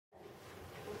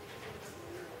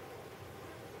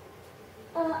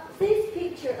This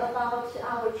picture about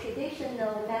our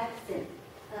traditional medicine.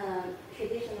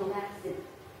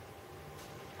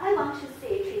 I want to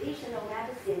say traditional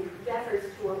medicine refers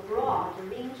to a broad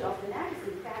range of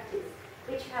medicine practice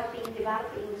which have been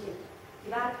developed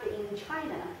in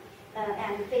China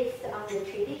and based on the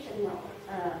traditional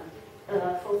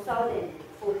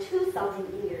for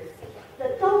 2,000 years.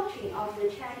 The doctrine of the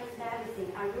Chinese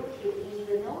medicine are rooted in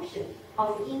the notion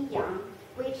of yin-yang,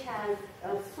 which has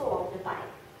solved by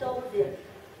Daoism.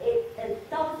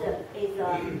 Daoism is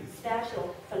a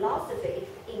special philosophy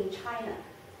in China.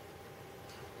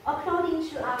 According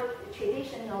to our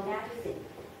traditional medicine,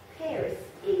 health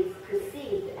is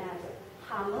perceived as a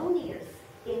harmonious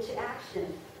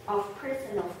interaction of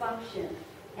personal function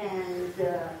and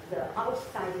the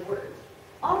outside world.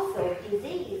 Also,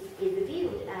 disease is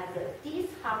viewed as a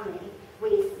disharmony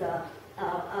with a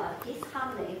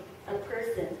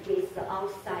person with the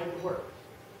outside world.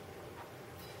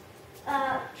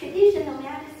 Traditional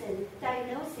medicine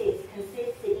diagnosis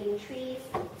consists in three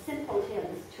simple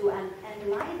terms to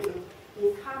analyzing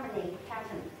this harmony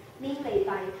pattern, mainly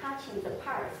by touching the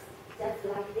parts, just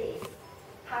like this,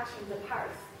 touching the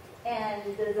parts, and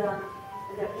the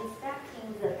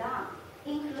inspecting the gum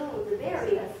includes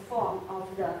various forms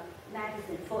of the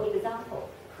medicine. For example,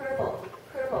 herbal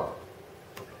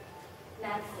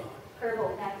medicine,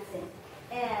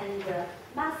 and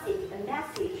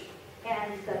massage,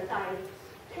 and the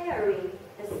dietary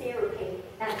therapy,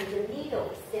 and the needle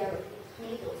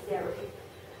therapy.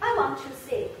 I want to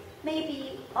say,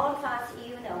 maybe all of us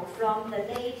from the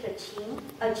late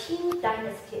Qing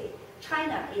dynasty,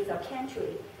 China is a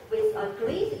country with a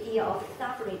great deal of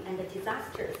suffering and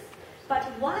disasters. But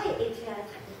why it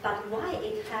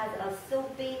has a so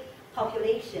big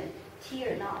population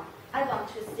till now? I want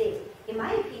to say, in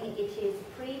my opinion, it is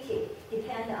pretty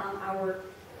dependent on our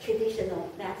traditional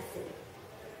medicine.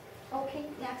 Okay,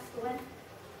 next one.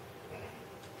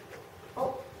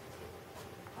 Oh.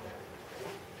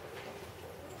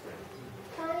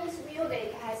 Chinese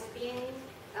music has been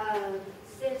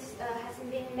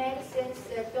made since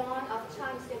the dawn of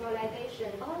Chinese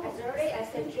civilization, as early as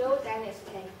the Zhou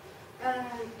dynasty.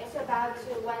 It's about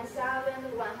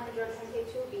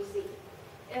 1122 BC.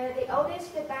 The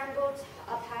oldest bamboo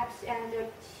pipes and the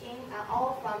tin are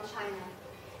all from China,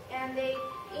 and the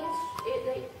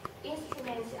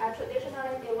instruments are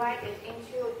traditionally divided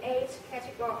into 8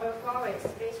 categories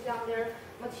based on their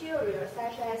materials,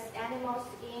 such as animal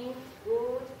skin,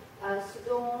 wood,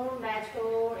 stone,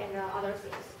 metal, and other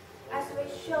things. As we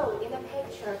show in the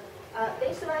picture,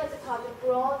 this one is called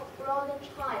bronze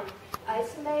chime.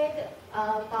 It's made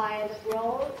by the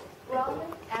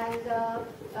bronze and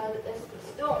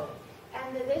stone.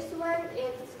 And this one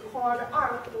is called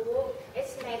armfu.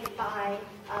 It's made by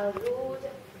wood,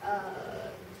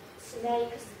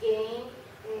 snake skin,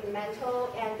 metal,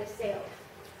 and silk.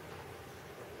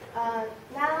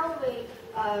 Now we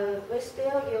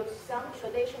still use some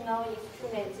traditional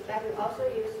instruments, but we also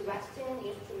use Western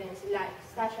instruments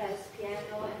such as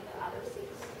piano and other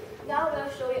things. Now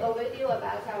we'll show you a video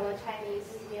about our Chinese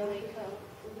musical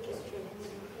instruments.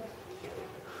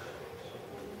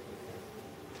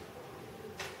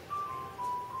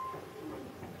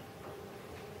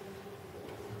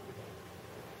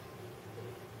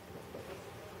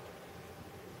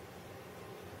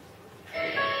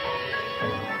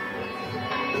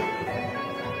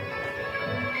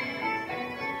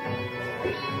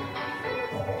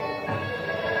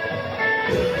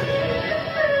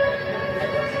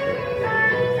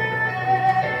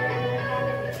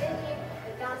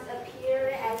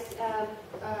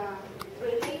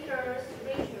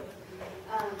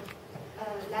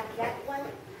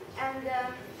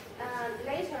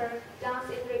 Later, dance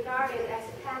is regarded as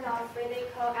a kind of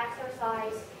physical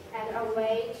exercise and a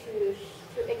way to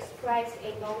express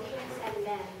emotions and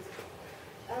lands.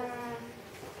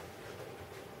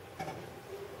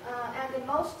 And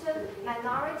most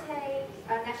minority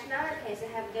nationalities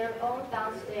have their own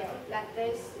dance style. Like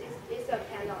this is a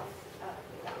kind of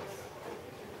dance.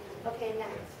 Okay,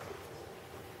 next.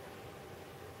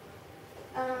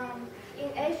 In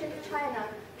ancient China,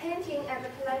 painting and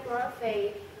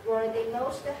calligraphy were the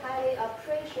most highly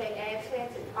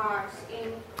appreciated arts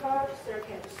in court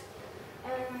circles.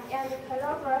 And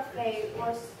calligraphy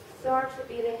was thought to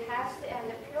be the highest and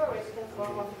the purest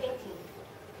form of painting.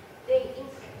 The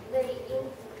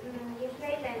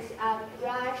implements of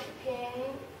brush,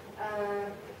 pen,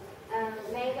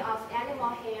 made of animal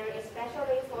hair,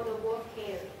 especially for the wolf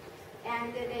hair,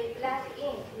 and the black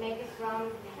ink made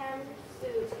from hemp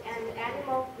suit and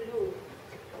animal glue.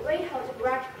 We hold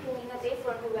brush pen in a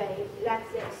different way, like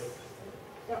this.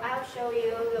 So I'll show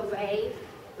you the way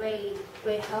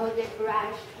we hold the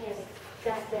brush here.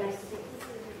 That's the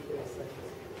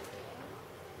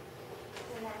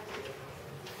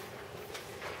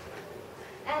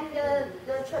And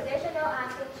the traditional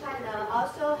art in China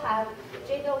also have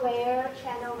jigaware,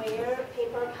 channelware,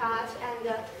 paper cut,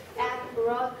 and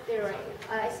embroidery,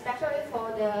 especially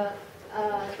for the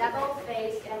double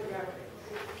face emblem.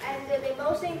 And the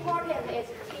most important is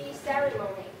tea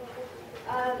ceremony.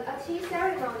 A tea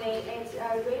ceremony is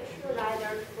a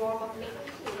ritualized form of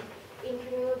making tea,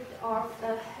 include of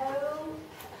a whole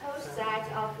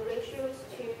set of rituals,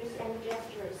 tools, and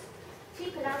gestures.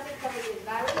 Tea classical is the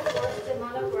very first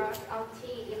monograph on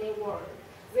tea in the world,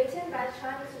 written by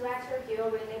Chinese writer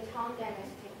during the Tang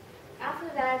Dynasty. After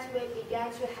that, we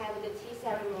began to have the tea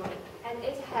ceremony, and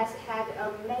it has had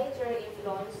a major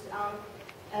influence on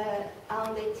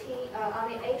the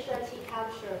Asian tea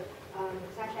culture,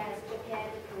 such as Japan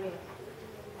and Korea.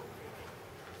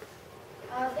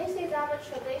 This is our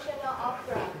traditional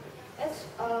opera. It's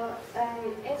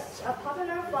a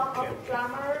popular form of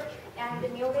drama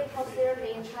and musical theater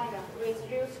in China, with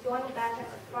roots going back as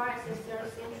far as the 3rd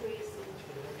century CE.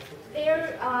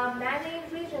 There are many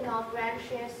regional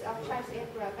branches of Chinese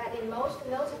opera, but the most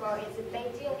notable is the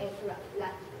Beijing opera,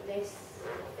 like this.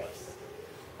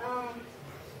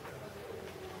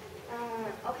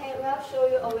 Okay, we'll show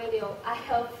you a video. I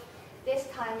hope this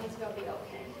time it will be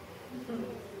okay.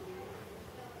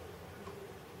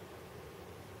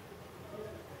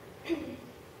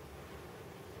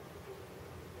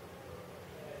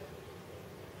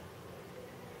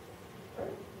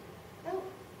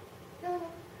 No,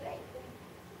 right.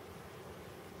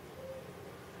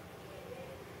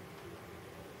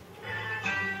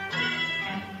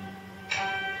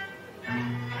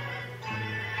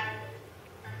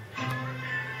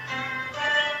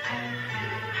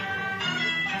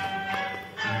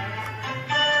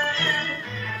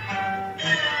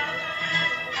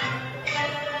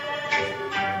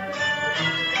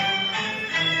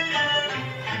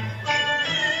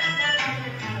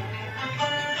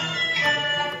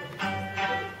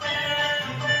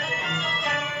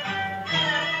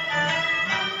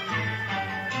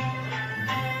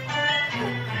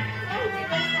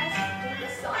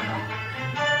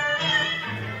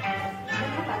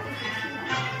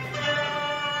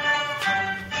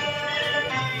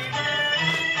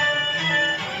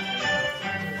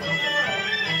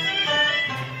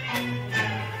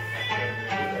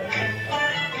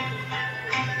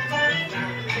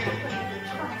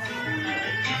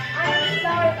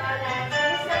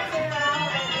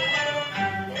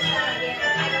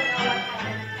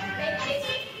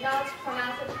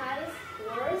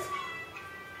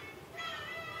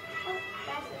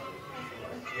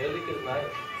 Music is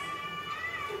nice.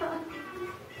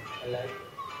 I like.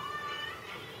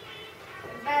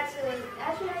 But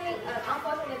actually,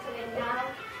 unfortunately now,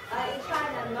 in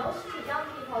China, most young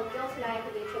people don't like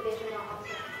the traditional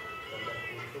opera.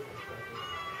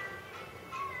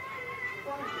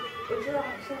 我知道，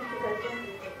现在就在中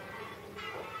国。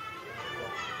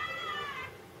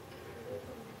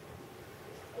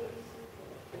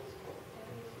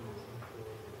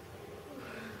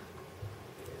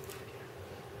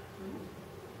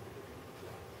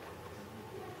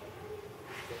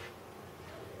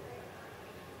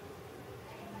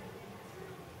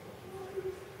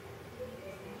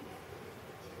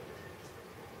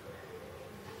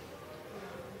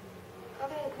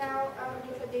Okay, now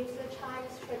introduce the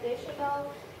Chinese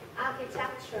traditional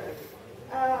architecture.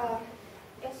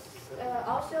 It's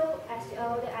also as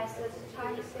old as the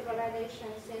Chinese civilization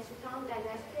since Tang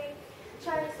Dynasty.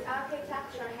 Chinese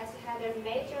architecture has had a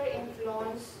major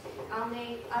influence on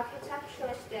the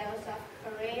architectural styles of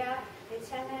Korea,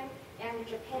 Vietnam, and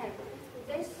Japan.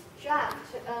 This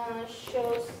draft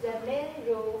shows the main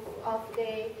roof of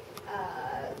the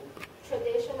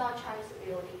traditional Chinese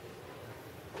building.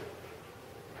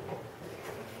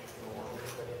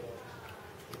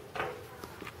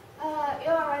 You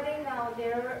already know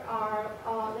there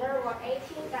were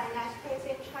 18 dynasties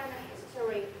in China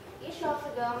history, each of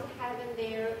them having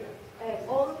their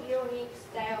own unique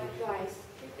style of dress.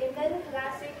 The main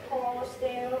classical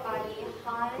style are in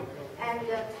Han and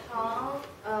the Tang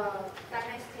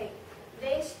dynasty.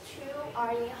 These two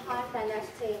are in Han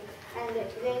dynasty, and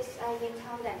this are in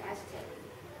Tang dynasty.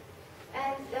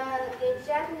 And the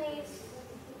Japanese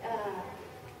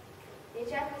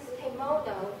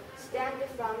kimono stemmed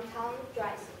from Tang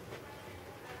dress.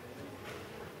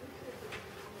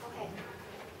 Okay.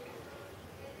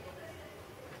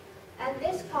 And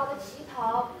this called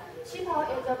qitao. Qitao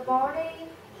is a body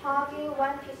hugging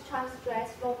one-piece Chinese dress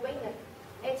for women.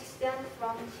 It stems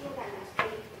from Qing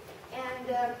dynasty. And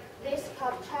this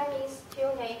called Chinese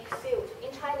tunic suit.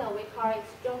 In China, we call it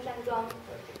zhongshanzhuang.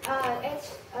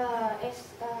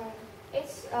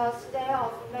 It's a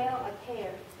style of male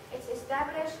attire. It's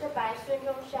established by Sun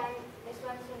Yong-shan, this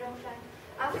one Sun Yong-shan,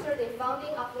 after the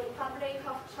founding of the Republic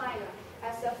of China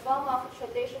as a form of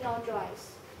traditional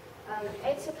dress.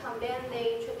 It combines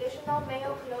the traditional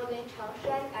male clothing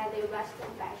changshan and the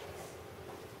Western fashions.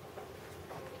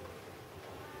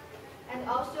 And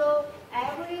also,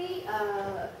 every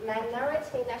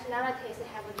nationalities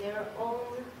have their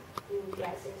own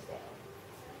dressing style.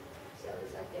 So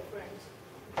it's a different.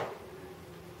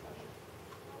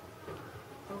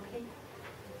 Okay.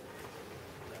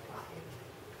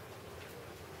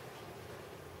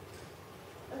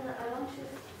 I want to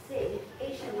say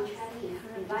Asian Chinese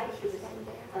invited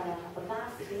a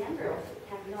vast number of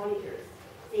technologies.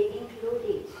 They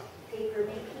included paper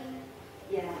making,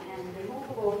 and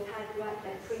removable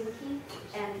typewriter printing,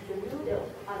 and the needles,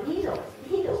 and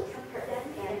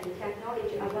the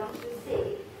technology. I want to say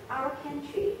our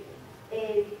country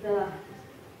is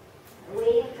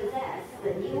we possess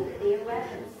the nuclear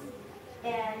weapons,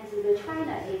 and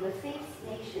China is the fifth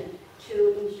nation to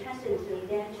independently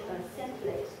launch a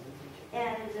satellite,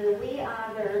 and we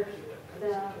are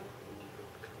the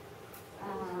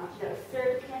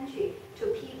third country to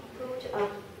put a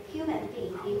human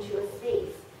being into a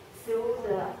space through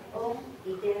the own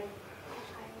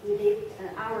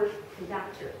our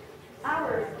conductor.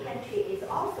 Our country is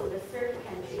also the third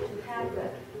country to have the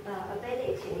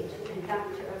ability to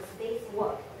conduct a space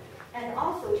work. And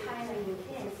also China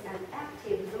maintains an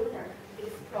active lunar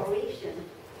exploration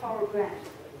program.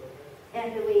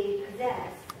 And we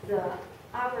possess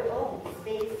our own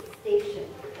space station.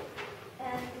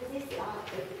 And this is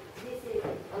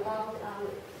about our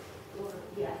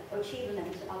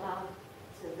achievement about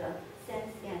the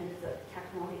science and the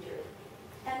technology.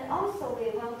 And also we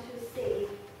want to say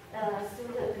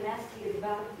through the domestic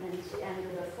development and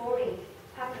the foreign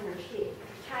partnership,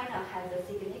 China has a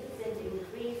significant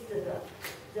increase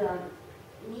the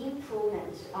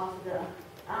improvement of the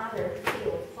other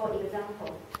fields, for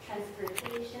example,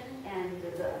 transportation and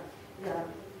the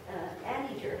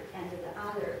energy and the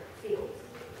other fields.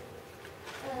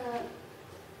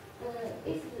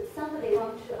 If somebody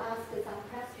wants to ask some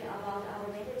question about our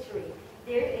military,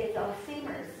 there is a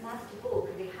famous master book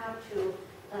we have to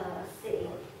say.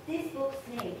 This book's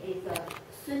name is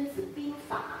Sun Zi Bing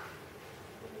Fa,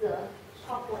 the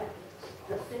top one,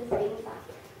 the Sun Zi Bing Fa.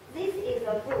 This is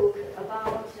a book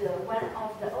about one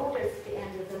of the oldest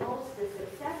and the most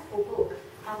successful book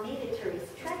on military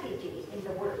strategy in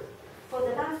the world. For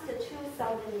the last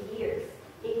 2,000 years,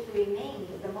 it remained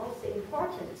the most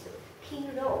important key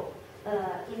role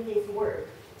in this world,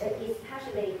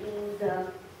 especially in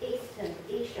the Eastern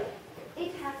Asia.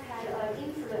 It has had an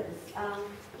influence on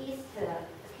East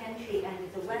country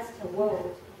and the Western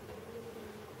world.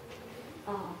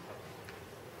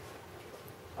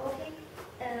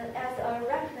 As a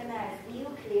recognized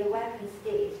nuclear weapon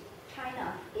state,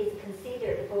 China is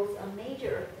considered both a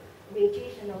major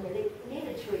regional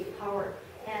military power,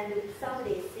 and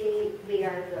somebody say we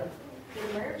are the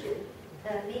emerging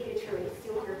military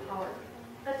superpower.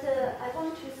 But I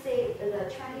want to say the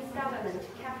Chinese government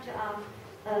kept on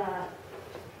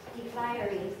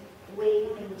declaring we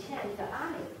maintain the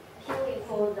army purely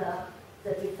for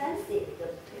the defensive, the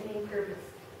main purpose.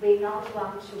 We not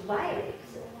want to violate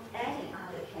any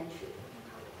other country.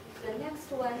 The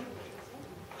next one.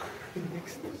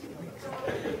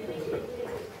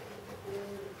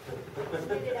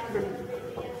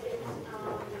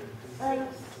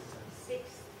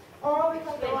 Or we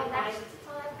can go on next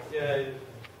time.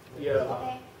 Yeah.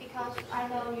 Okay, because I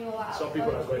know you are. Some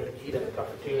people are going to eat at the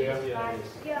cafeteria. Or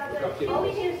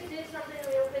we can do something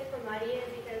real quick for Maria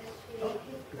because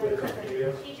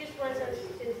she just wants us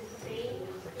to sing.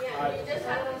 Yeah, you just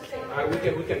have to sing.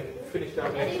 We can finish that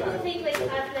And next it will time. take like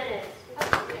 5 minutes.